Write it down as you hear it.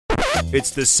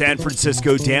It's the San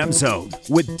Francisco Dam Zone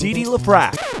with Didi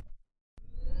LaFrac.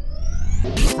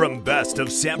 From Best of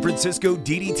San Francisco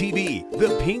DDTV,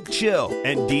 The Pink Chill,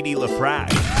 and Didi LaFrac.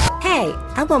 Hey,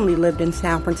 I've only lived in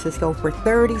San Francisco for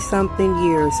 30-something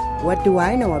years. What do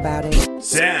I know about it?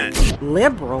 San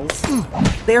Liberals?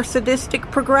 They're sadistic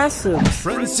progressives.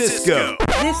 Francisco.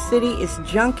 This city is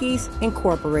Junkies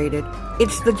Incorporated.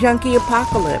 It's the junkie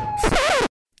apocalypse.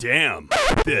 Damn,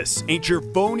 this ain't your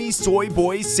phony soy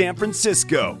boy San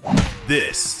Francisco.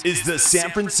 This is the San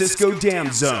Francisco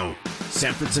Dam Zone.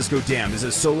 San Francisco Dam is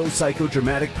a solo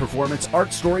psychodramatic performance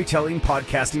art storytelling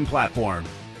podcasting platform.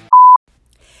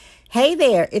 Hey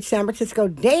there, it's San Francisco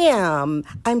Dam.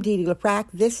 I'm Didi LaFrac.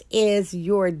 This is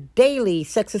your daily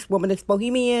sexist, womanist,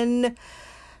 bohemian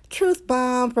truth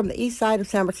bomb from the east side of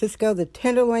San Francisco, the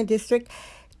Tenderloin District.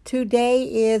 Today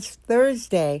is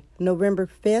Thursday, November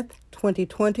 5th,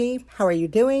 2020. How are you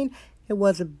doing? It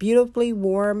was a beautifully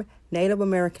warm Native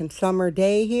American summer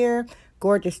day here.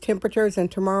 Gorgeous temperatures,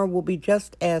 and tomorrow will be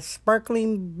just as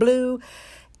sparkling blue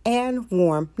and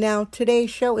warm. Now, today's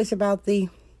show is about the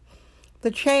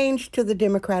change to the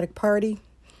Democratic Party.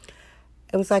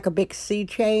 It was like a big sea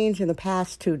change in the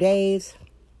past 2 days.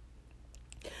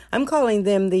 I'm calling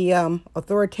them the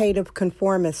authoritative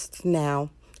conformists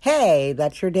now. Hey,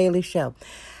 that's your daily show.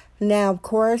 Now, of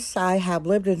course, I have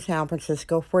lived in San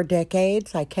Francisco for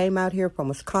decades. I came out here from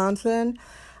Wisconsin.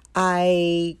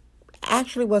 I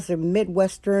actually was a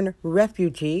Midwestern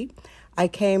refugee. I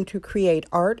came to create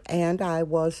art, and I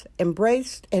was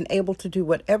embraced and able to do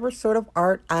whatever sort of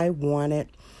art I wanted.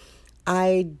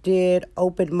 I did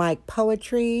open mic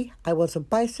poetry. I was a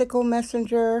bicycle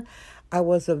messenger. I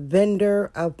was a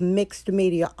vendor of mixed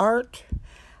media art.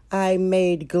 I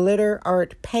made glitter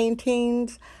art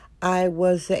paintings. I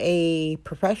was a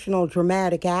professional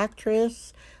dramatic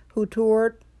actress who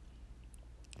toured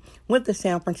with the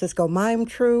San Francisco Mime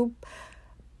Troupe,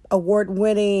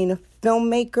 award-winning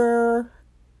filmmaker,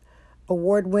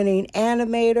 award-winning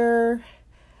animator,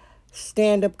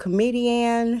 stand-up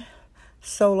comedian,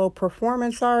 solo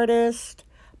performance artist,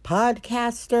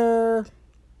 podcaster,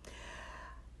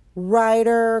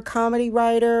 writer, comedy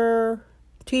writer,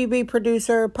 TV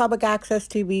producer, public access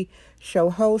TV show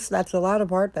host. That's a lot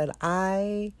of art that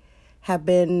I have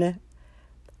been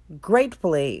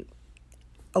gratefully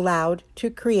allowed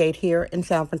to create here in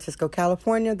San Francisco,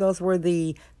 California. Those were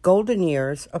the golden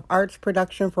years of arts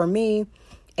production for me,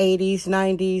 80s,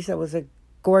 90s. It was a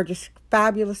gorgeous,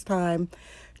 fabulous time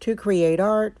to create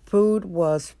art. Food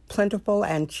was plentiful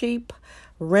and cheap.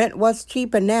 Rent was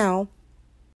cheap, and now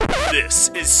This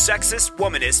is sexist,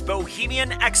 womanist,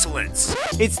 bohemian excellence.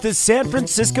 It's the San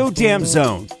Francisco Dam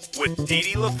Zone with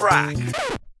Didi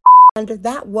LaFrac. And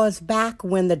that was back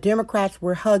when the Democrats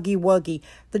were huggy-wuggy.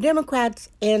 The Democrats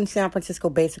in San Francisco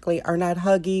basically are not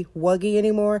huggy-wuggy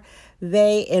anymore.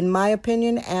 They, in my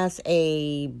opinion, as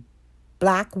a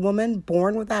black woman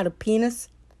born without a penis,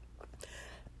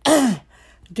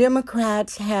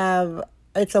 Democrats have,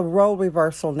 it's a role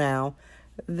reversal now.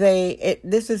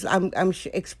 I'm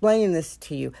explaining this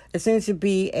to you. It seems to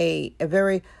be a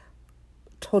very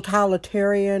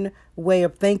totalitarian way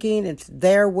of thinking. It's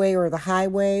their way or the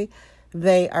highway.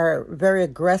 They are very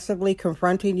aggressively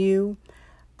confronting you,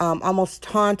 almost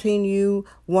taunting you,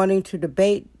 wanting to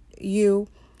debate you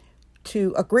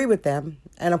to agree with them.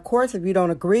 And of course, if you don't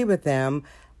agree with them,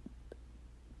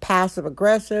 passive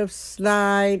aggressive,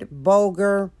 snide,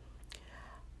 vulgar.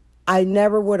 I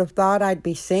never would have thought I'd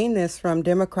be seeing this from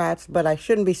Democrats, but I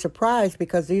shouldn't be surprised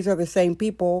because these are the same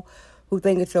people who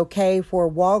think it's okay for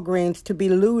Walgreens to be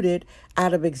looted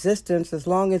out of existence as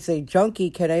long as a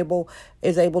junkie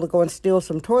is able to go and steal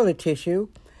some toilet tissue.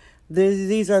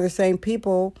 These are the same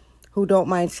people who don't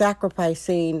mind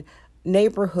sacrificing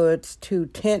neighborhoods to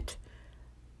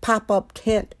pop-up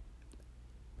tent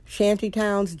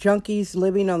shantytowns, junkies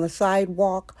living on the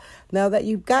sidewalk. Now that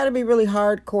you've got to be really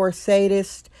hardcore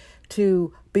sadist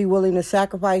to be willing to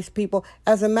sacrifice people.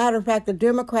 As a matter of fact, the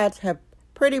Democrats have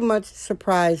pretty much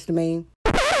surprised me.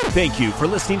 Thank you for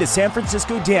listening to San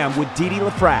Francisco Dam with Didi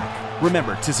LaFrac.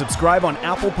 Remember to subscribe on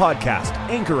Apple Podcast,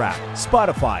 Anchor app,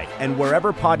 Spotify, and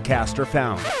wherever podcasts are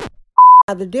found.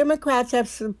 The Democrats have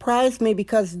surprised me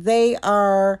because they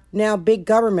are now big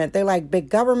government. They like big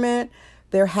government.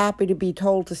 They're happy to be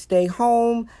told to stay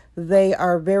home. They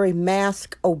are very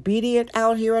mask obedient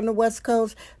out here on the West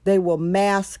Coast. They will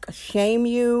mask shame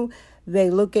you. They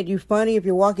look at you funny if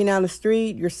you're walking down the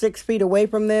street, you're 6 feet away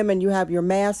from them and you have your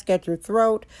mask at your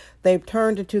throat. They've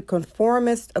turned into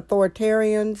conformist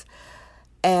authoritarians.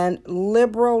 And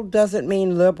liberal doesn't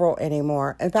mean liberal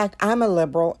anymore. In fact, I'm a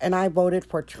liberal and I voted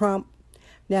for Trump.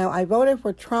 Now, I voted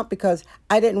for Trump because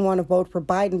I didn't want to vote for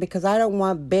Biden because I don't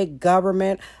want big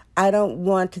government. I don't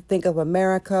want to think of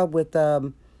America with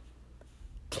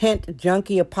tent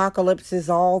junkie apocalypses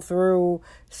all through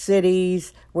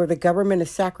cities where the government is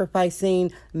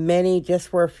sacrificing many just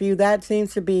for a few. That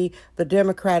seems to be the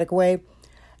Democratic way.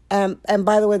 And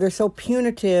by the way, they're so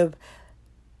punitive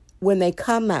when they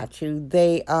come at you.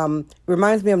 They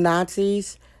reminds me of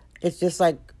Nazis. It's just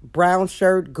like brown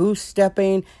shirt, goose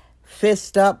stepping,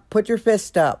 fist up, put your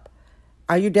fist up.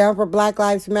 Are you down for Black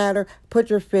Lives Matter? Put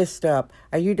your fist up.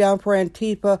 Are you down for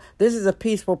Antifa? This is a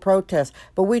peaceful protest.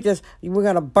 But we're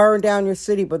going to burn down your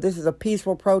city, but this is a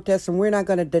peaceful protest, and we're not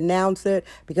going to denounce it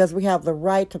because we have the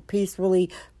right to peacefully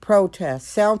protest.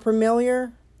 Sound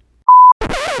familiar?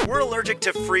 We're allergic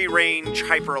to free-range,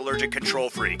 hyper-allergic control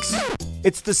freaks.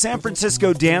 It's the San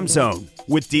Francisco Dam Zone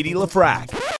with Didi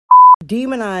LaFrac.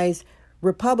 Demonize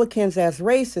Republicans as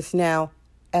racist. Now,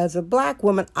 as a black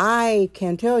woman, I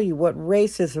can tell you what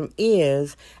racism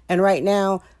is. And right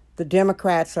now, the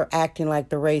Democrats are acting like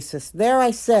the racists. There,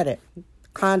 I said it.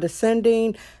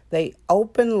 Condescending. They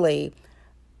openly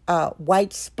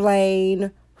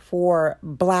white-splain for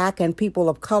black and people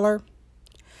of color.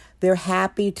 They're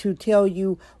happy to tell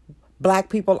you black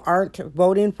people aren't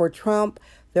voting for Trump.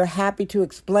 They're happy to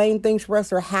explain things for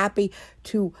us. They're happy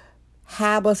to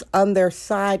have us on their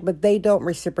side, but they don't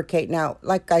reciprocate. Now,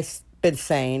 like I've been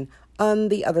saying on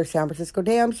the other San Francisco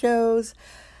Dam shows,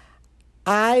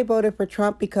 I voted for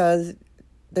Trump because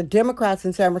the Democrats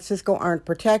in San Francisco aren't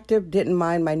protective, didn't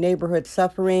mind my neighborhood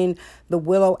suffering, the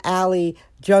Willow Alley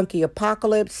junkie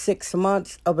apocalypse, 6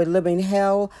 months of a living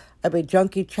hell, of a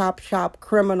junkie chop shop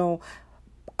criminal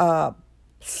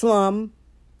slum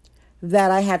that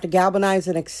I had to galvanize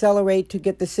and accelerate to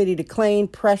get the city to clean,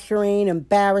 pressuring,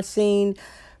 embarrassing,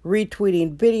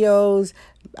 retweeting videos,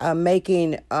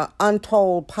 making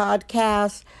untold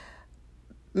podcasts,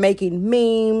 making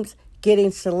memes, getting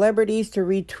celebrities to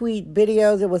retweet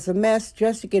videos. It was a mess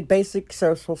just to get basic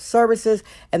social services,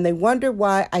 and they wonder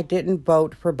why I didn't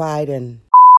vote for Biden.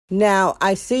 Now,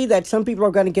 I see that some people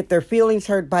are going to get their feelings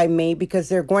hurt by me because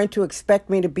they're going to expect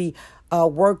me to be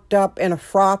worked up in a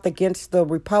froth against the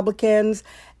Republicans,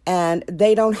 and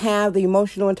they don't have the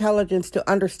emotional intelligence to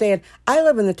understand. I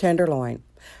live in the Tenderloin.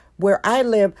 Where I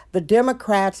live, the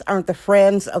Democrats aren't the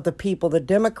friends of the people. The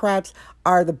Democrats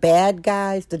are the bad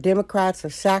guys. The Democrats are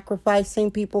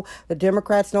sacrificing people. The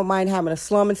Democrats don't mind having a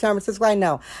slum in San Francisco. I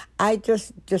know. I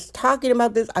just talking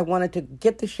about this, I wanted to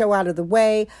get the show out of the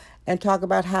way and talk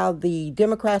about how the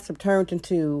Democrats have turned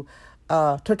into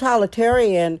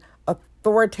totalitarian,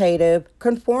 authoritative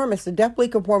conformists. They're definitely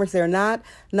conformists. They're not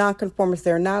nonconformists.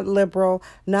 They're not liberal,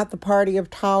 not the party of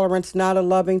tolerance, not a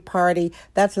loving party.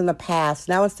 That's in the past.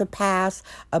 Now it's the past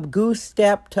of goose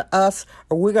step to us,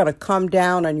 or we're going to come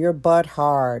down on your butt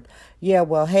hard. Yeah,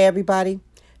 well, hey, everybody.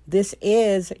 This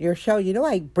is your show. You know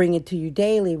I bring it to you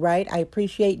daily, right? I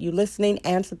appreciate you listening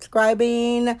and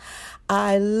subscribing.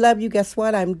 I love you. Guess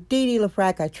what? I'm Didi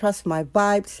LaFrac. I trust my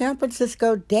vibe. San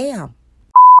Francisco, damn.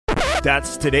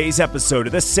 That's today's episode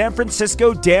of the San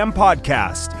Francisco Dam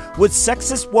Podcast with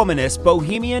sexist womanist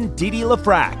bohemian Didi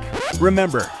LaFrac.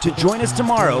 Remember to join us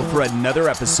tomorrow for another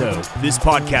episode. This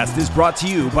podcast is brought to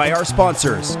you by our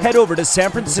sponsors. Head over to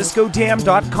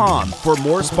sanfranciscodam.com for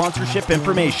more sponsorship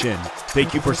information.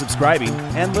 Thank you for subscribing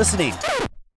and listening.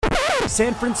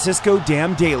 San Francisco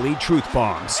Dam Daily Truth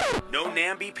Bombs. No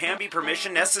namby-pamby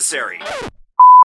permission necessary.